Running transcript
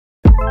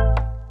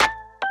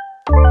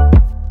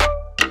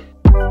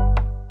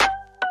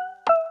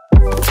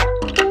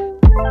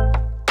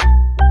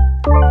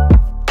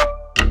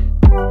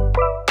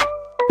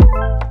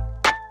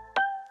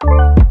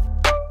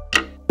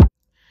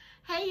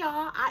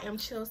I am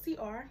Chelsea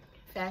R,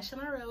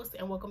 Fashionrelse,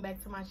 and welcome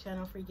back to my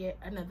channel for yet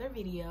another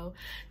video.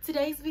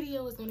 Today's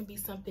video is going to be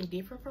something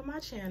different from my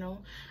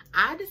channel.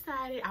 I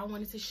decided I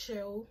wanted to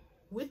show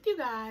with you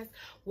guys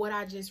what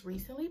I just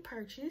recently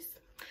purchased.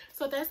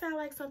 So if that sounds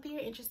like something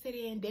you're interested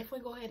in,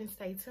 definitely go ahead and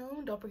stay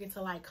tuned. Don't forget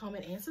to like,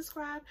 comment, and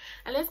subscribe.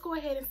 And let's go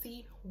ahead and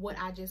see what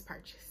I just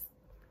purchased.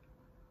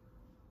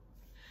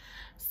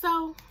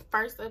 So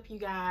first up, you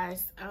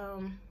guys,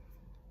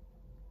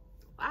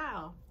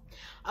 wow.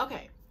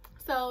 Okay,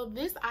 so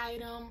this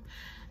item,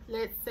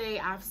 let's say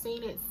I've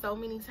seen it so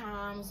many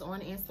times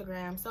on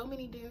Instagram. So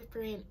many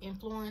different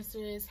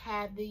influencers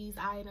have these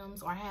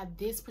items or have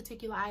this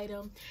particular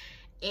item,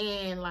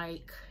 and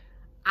like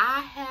I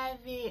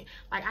haven't,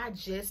 like I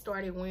just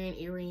started wearing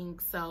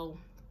earrings, so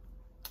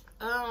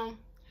it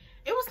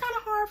was kind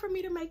of hard for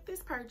me to make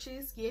this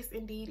purchase. Yes,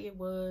 indeed it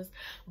was,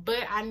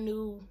 but I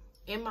knew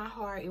in my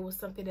heart it was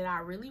something that I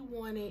really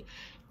wanted.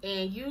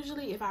 And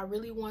usually if I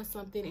really want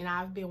something and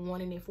I've been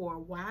wanting it for a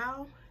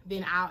while,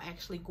 then I'll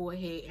actually go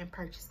ahead and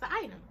purchase the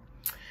item.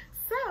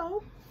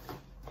 So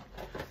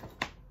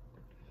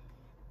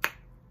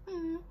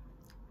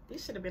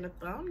this should have been a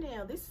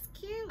thumbnail. This is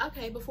cute.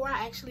 Okay, before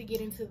I actually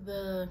get into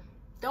the,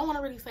 don't want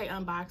to really say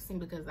unboxing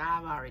because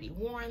I've already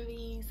worn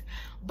these,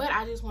 but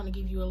I just want to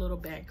give you a little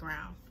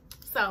background.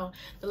 So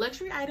the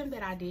luxury item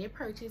that I did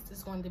purchase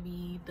is going to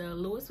be the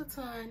Louis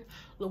Vuitton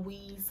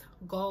Louise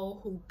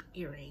gold hoop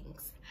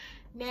earrings.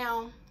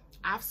 Now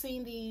I've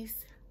seen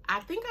these,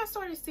 I think I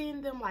started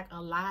seeing them like a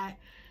lot,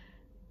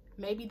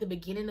 maybe the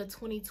beginning of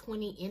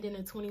 2020, ending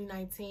of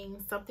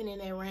 2019, something in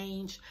that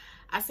range.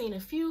 I've seen a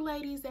few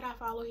ladies that I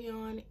follow here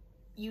on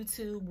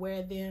YouTube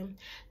wear them.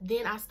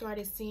 Then I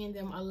started seeing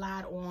them a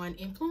lot on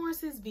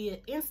influencers via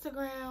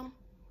Instagram.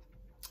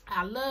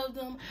 I love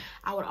them.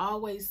 I would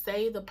always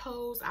say the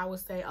pose. I would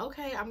say,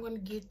 okay, I'm going to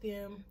get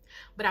them.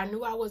 But I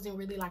knew I wasn't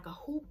really like a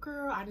hoop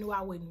girl. I knew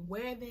I wouldn't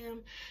wear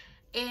them.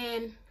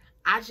 And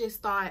I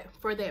just thought,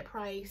 for that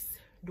price,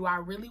 do I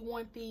really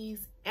want these?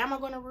 Am I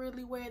going to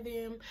really wear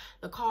them?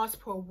 The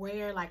cost per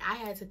wear, like I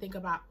had to think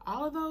about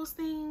all of those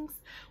things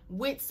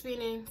with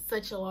spending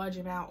such a large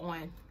amount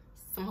on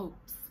some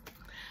hoops.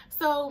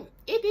 So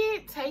it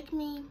did take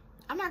me,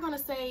 I'm not going to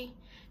say,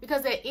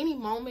 because at any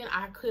moment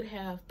I could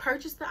have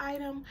purchased the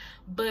item,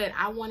 but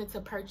I wanted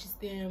to purchase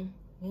them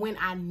when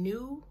I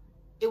knew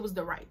it was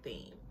the right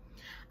thing.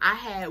 I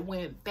had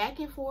went back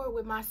and forth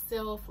with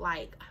myself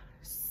like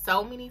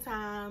so many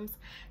times.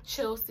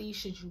 Chelsea,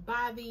 should you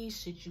buy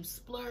these? Should you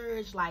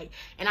splurge? Like,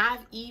 and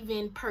I've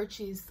even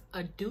purchased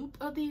a dupe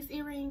of these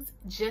earrings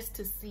just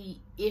to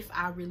see if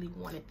I really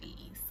wanted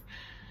these.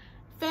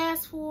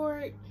 Fast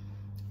forward,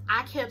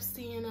 I kept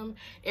seeing them.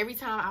 Every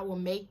time I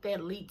would make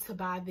that leap to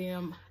buy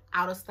them,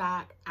 out of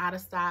stock, out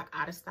of stock,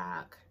 out of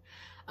stock.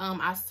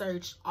 I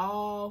searched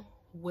all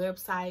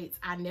websites.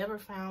 I never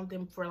found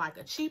them for like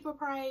a cheaper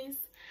price,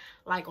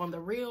 like on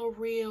the Real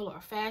or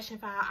Fashion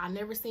File. I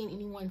never seen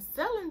anyone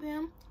selling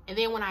them. And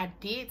then when I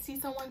did see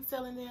someone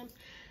selling them,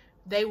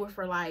 they were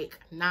for like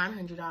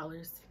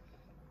 $900.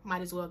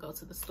 Might as well go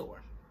to the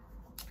store.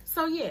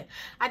 So yeah,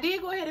 I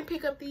did go ahead and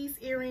pick up these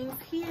earrings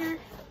here.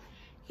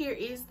 Here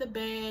is the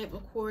bag.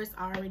 Of course,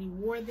 I already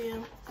wore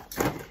them.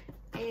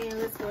 And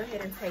let's go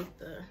ahead and take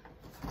the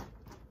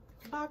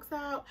box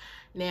out.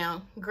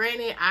 Now,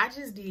 granted, I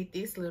just did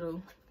this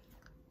little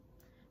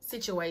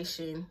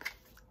situation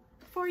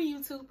for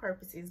YouTube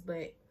purposes,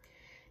 but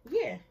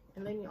yeah.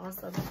 And let me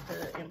also get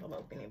the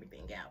envelope and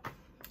everything out.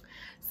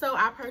 So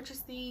I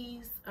purchased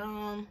these.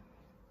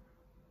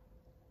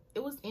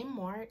 It was in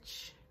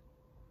March,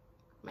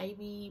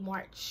 maybe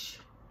March.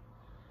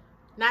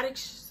 Not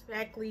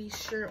exactly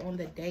sure on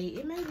the date.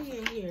 It may be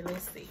in here.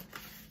 Let's see.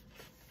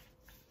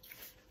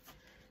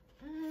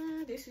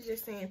 This is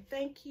just saying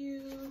thank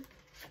you.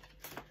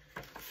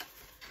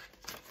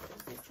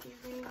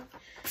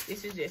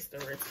 This is just the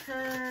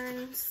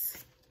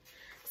returns.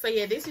 So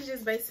yeah, this is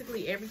just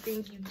basically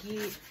everything you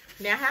get.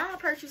 Now, how I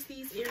purchased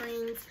these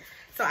earrings,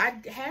 so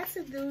I had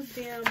to do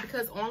them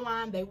because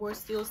online they were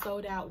still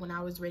sold out when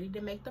I was ready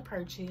to make the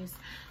purchase.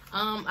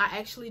 I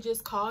actually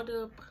just called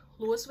up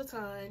Louis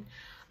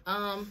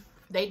Vuitton.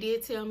 They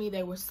did tell me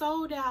they were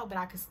sold out, but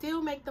I could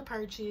still make the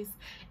purchase,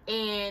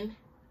 and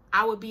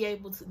I would be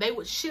able to, they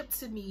would ship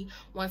to me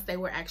once they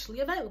were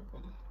actually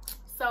available.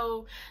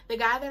 So the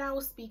guy that I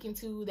was speaking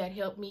to that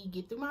helped me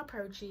get through my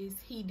purchase,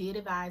 he did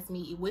advise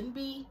me it wouldn't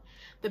be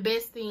the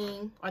best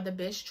thing or the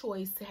best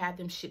choice to have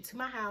them shipped to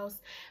my house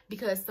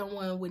because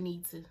someone would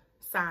need to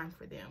sign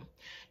for them.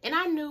 And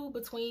I knew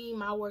between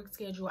my work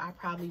schedule, I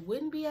probably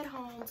wouldn't be at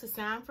home to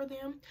sign for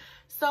them.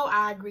 So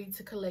I agreed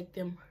to collect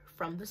them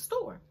from the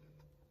store.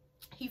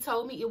 He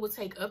told me it would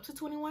take up to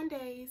 21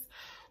 days,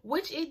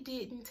 which it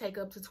didn't take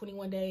up to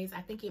 21 days.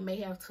 I think it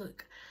may have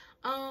took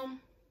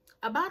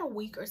about a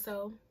week or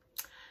so.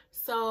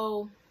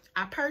 So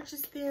I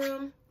purchased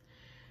them,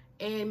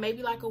 and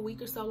maybe like a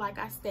week or so, like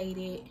I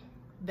stated,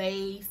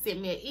 they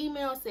sent me an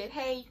email, said,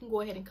 hey, you can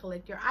go ahead and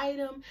collect your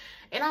item.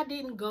 And I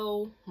didn't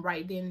go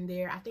right then and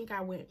there. I think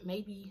I went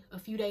maybe a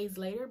few days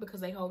later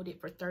because they hold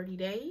it for 30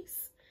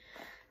 days.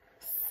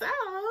 So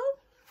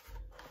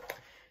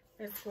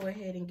Let's go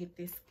ahead and get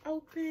this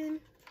open.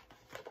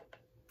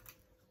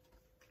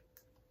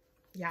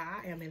 Yeah,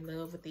 I am in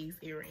love with these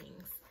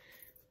earrings.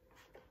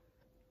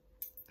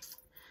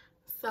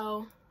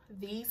 So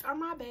these are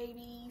my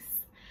babies.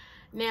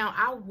 Now,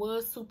 I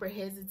was super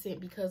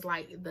hesitant because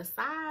like the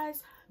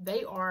size,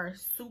 they are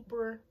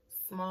super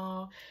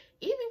small,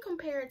 even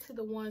compared to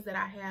the ones that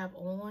I have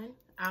on.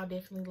 I'll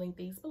definitely link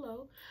these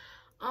below.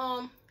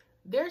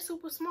 They're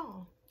super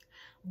small,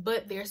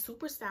 but they're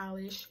super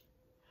stylish.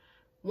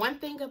 One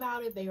thing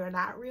about it, they are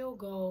not real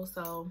gold,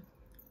 so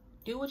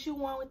do what you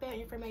want with that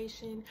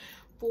information.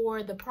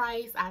 For the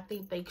price, I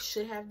think they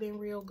should have been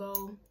real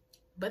gold,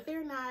 but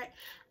they're not.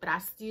 But I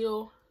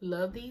still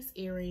love these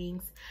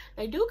earrings.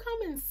 They do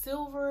come in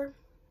silver.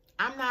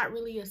 I'm not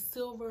really a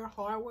silver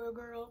hardware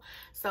girl,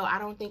 so I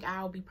don't think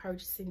I'll be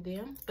purchasing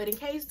them. But in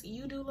case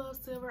you do love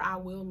silver, I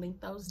will link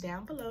those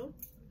down below.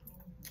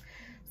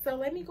 So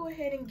let me go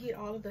ahead and get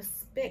all of the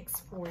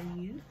specs for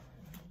you.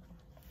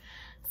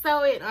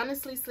 So it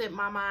honestly slipped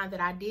my mind that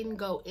I didn't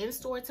go in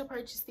store to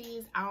purchase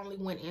these. I only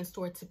went in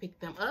store to pick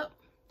them up.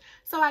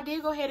 So I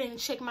did go ahead and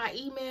check my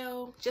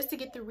email just to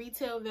get the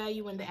retail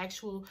value and the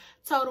actual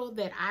total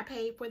that I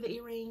paid for the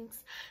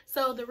earrings.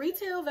 So the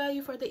retail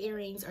value for the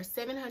earrings are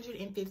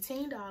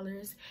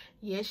 $715.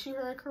 Yes, you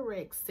heard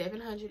correct,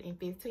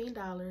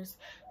 $715.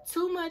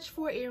 Too much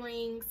for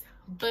earrings,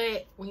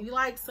 but when you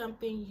like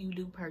something, you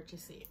do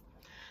purchase it.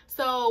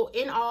 So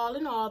in all,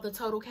 the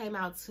total came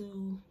out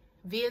to,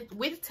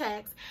 with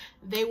tax,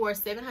 they were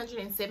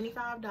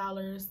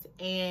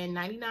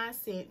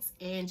 $775.99.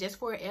 And just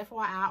for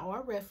FYI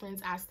or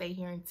reference, I stay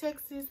here in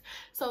Texas,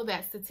 so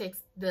that's the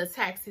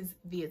taxes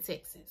via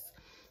Texas.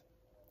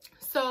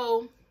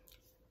 So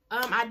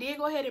I did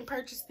go ahead and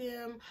purchase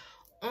them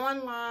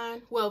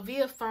online, well,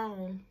 via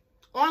phone,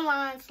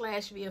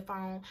 online/via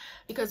phone,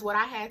 because what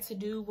I had to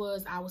do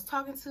was I was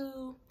talking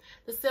to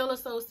the sales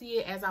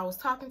associate. As I was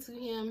talking to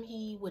him,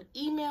 he would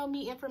email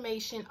me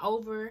information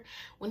over.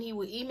 When he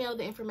would email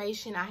the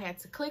information, I had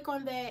to click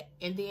on that,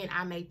 and then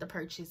I made the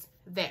purchase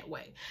that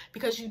way,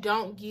 because you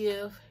don't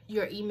give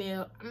your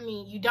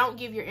you don't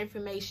give your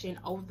information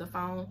over the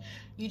phone.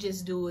 You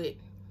just do it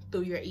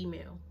through your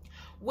email,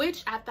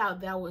 which I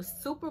thought that was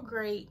super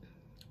great.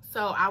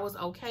 So I was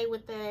okay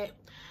with that.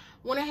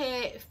 Went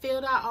ahead,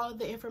 filled out all of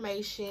the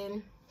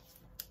information.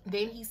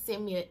 Then he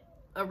sent me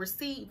a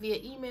receipt via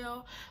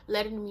email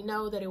letting me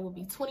know that it would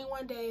be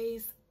 21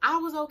 days. I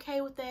was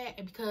okay with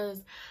that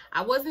because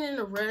I wasn't in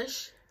a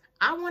rush.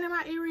 I wanted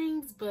my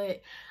earrings,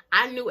 but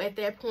I knew at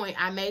that point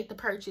I made the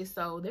purchase,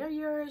 so they're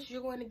yours,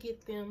 you're going to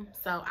get them.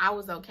 So I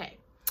was okay.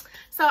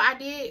 So I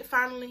did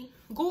finally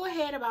go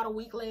ahead about a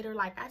week later,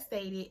 like I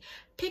stated,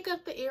 pick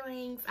up the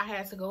earrings. I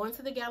had to go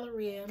into the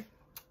Galleria.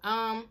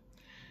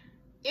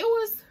 It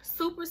was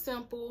super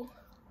simple.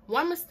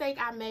 One mistake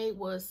I made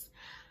was,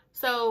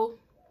 so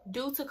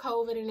due to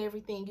COVID and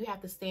everything, you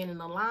have to stand in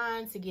the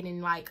line to get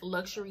in like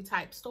luxury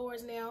type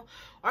stores now,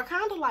 or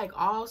kind of like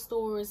all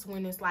stores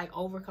when it's like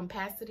over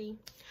capacity.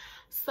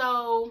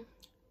 So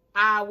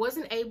I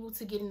wasn't able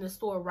to get in the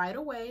store right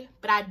away,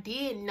 but I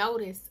did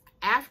notice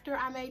after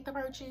I made the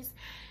purchase,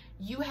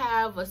 you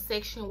have a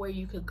section where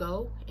you could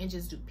go and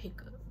just do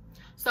pickup.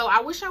 So I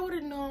wish I would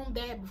have known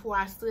that before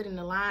I stood in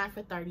the line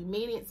for 30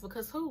 minutes,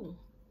 because who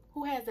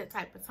has that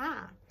type of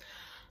time?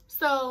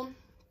 So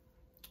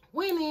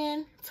went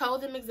in,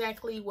 told them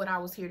exactly what I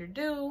was here to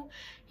do.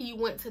 He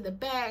went to the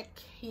back,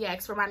 he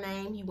asked for my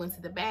name, he went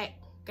to the back,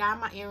 got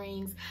my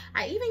earrings.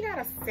 I even got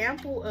a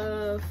sample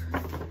of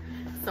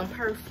some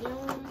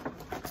perfume,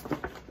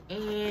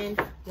 and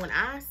when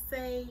I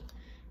say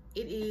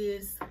it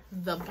is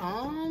the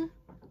bomb,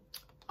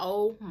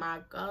 oh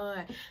my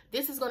god,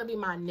 this is going to be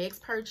my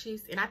next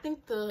purchase. And I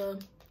think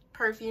the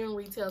perfume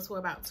retails for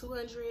about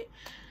 $200,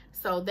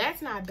 so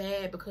that's not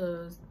bad,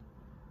 because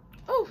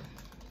oh,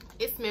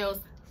 it smells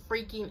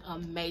freaking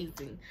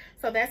amazing.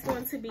 So that's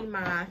going to be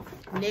my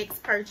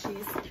next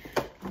purchase.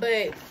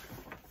 But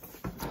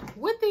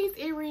with these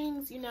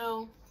earrings, you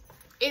know,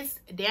 it's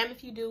damn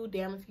if you do,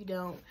 damn if you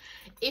don't.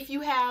 If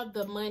you have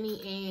the money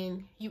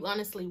and you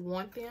honestly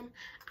want them,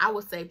 I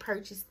would say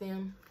purchase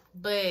them.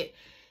 But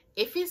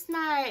if it's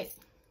not,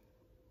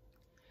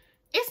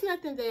 it's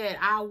nothing that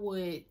I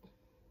would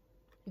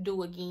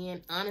do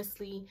again,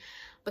 honestly,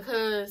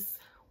 because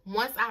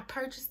once I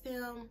purchased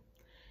them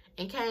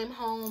and came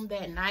home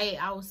that night,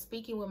 I was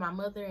speaking with my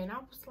mother, and I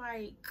was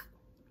like,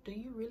 do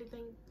you really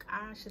think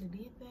I should have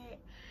did that?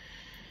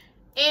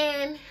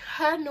 And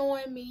her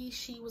knowing me,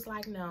 she was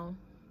like, no.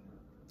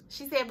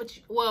 She said, but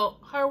you, well,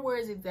 her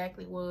words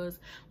exactly was,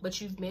 but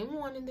you've been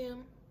wanting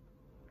them,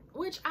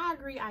 which I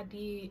agree, I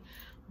did.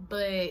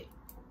 But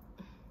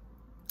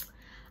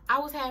I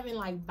was having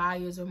like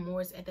buyer's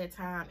remorse at that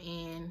time,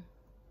 and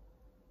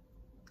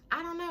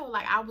I don't know,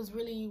 like I was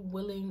really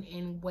willing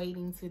and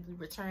waiting to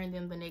return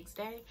them the next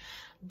day.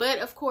 But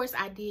of course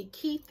I did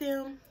keep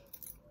them,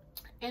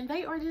 and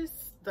they are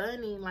just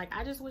stunning. Like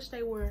I just wish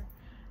they were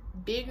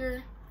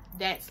bigger.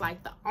 That's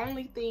like the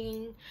only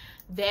thing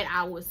that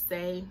I would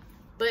say.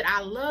 But I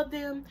love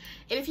them.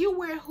 And if you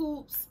wear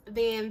hoops,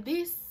 then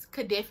this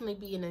could definitely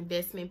be an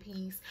investment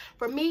piece.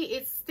 For me,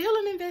 it's still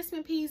an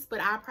investment piece, but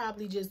I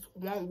probably just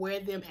won't wear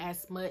them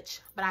as much.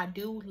 But I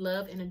do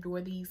love and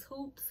adore these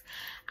hoops.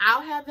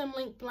 I'll have them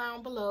linked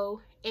down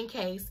below in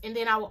case. And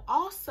then I will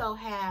also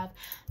have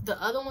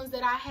the other ones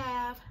that I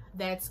have.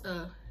 That's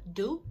a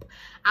dupe.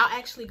 I'll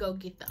actually go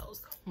get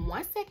those.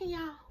 1 second,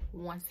 y'all.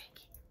 1 second.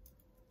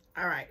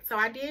 All right, so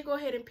I did go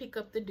ahead and pick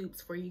up the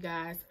dupes for you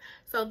guys.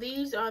 So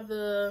these are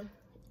the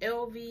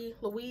LV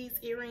Louise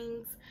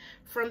earrings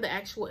from the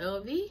actual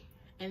LV,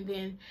 and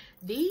then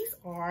these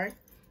are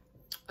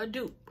a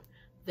dupe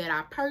that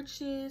I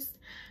purchased.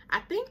 I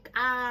think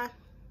I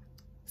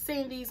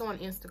seen these on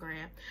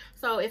Instagram,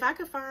 so if I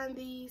could find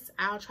these,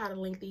 I'll try to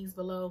link these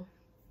below.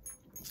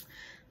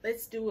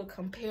 Let's do a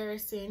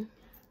comparison.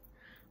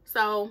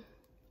 So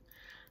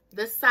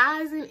the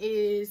sizing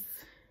is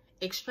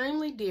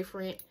extremely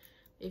different.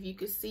 If you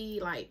could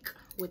see, like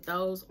with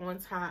those on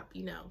top,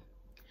 you know,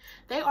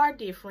 they are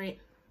different.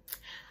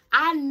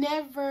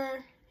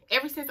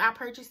 Ever since I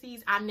purchased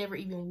these, I never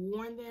even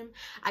worn them.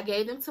 I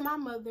gave them to my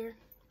mother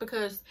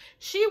because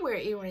she wear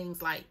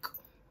earrings like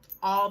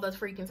all the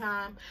freaking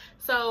time.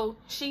 So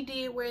she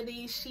did wear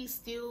these. She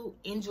still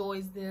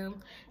enjoys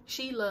them.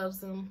 She loves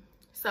them.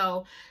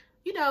 So,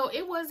 you know,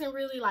 it wasn't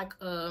really like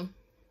a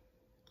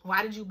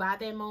why did you buy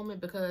that moment,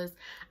 because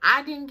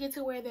I didn't get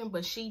to wear them,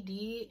 but she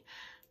did.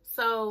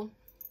 So,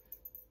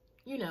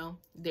 you know,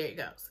 there it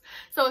goes.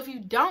 So if you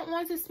don't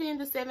want to spend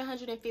the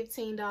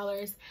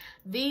 $715,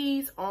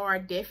 these are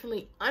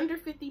definitely under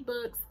 50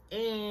 bucks,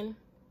 and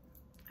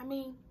I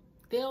mean,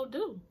 they'll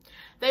do.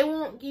 They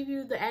won't give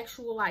you the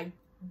actual like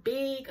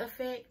big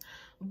effect,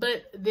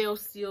 but they'll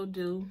still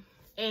do.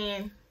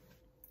 And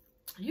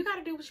you got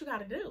to do what you got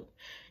to do.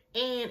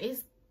 And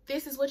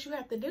this is what you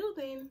have to do,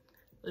 then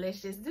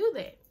let's just do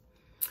that.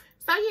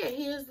 So yeah,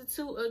 here's the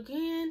two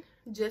again,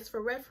 just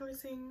for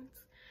referencing.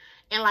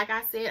 And like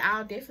I said,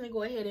 I'll definitely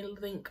go ahead and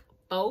link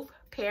both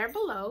pair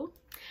below.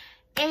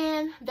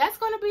 And that's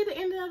going to be the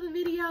end of the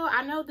video.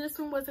 I know this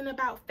one wasn't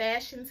about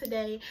fashion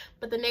today,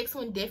 but the next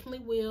one definitely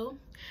will.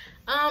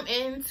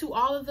 And to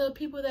all of the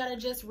people that are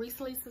just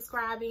recently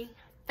subscribing,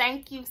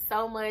 thank you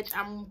so much.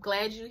 I'm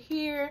glad you're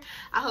here.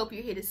 I hope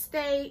you're here to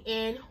stay,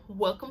 and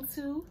welcome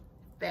to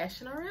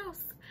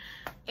Fashionrelse.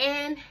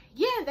 And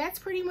yeah, that's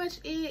pretty much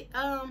it.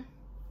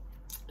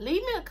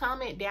 Leave me a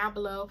comment down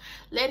below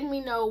letting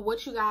me know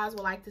what you guys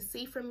would like to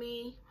see from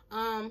me.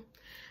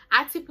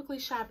 I typically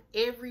shop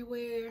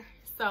everywhere,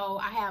 so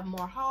I have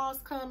more hauls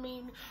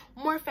coming,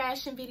 more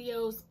fashion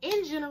videos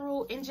in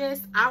general, and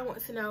just I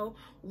want to know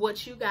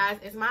what you guys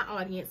as my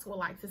audience would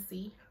like to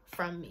see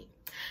from me.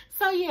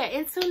 So yeah,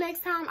 until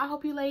next time, I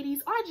hope you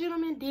ladies or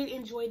gentlemen did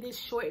enjoy this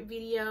short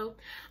video.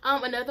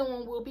 Another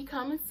one will be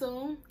coming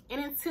soon,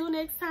 and until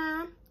next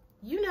time,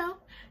 you know,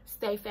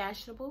 stay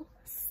fashionable,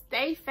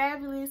 stay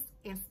fabulous,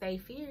 and stay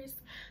fierce.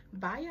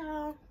 Bye,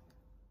 y'all.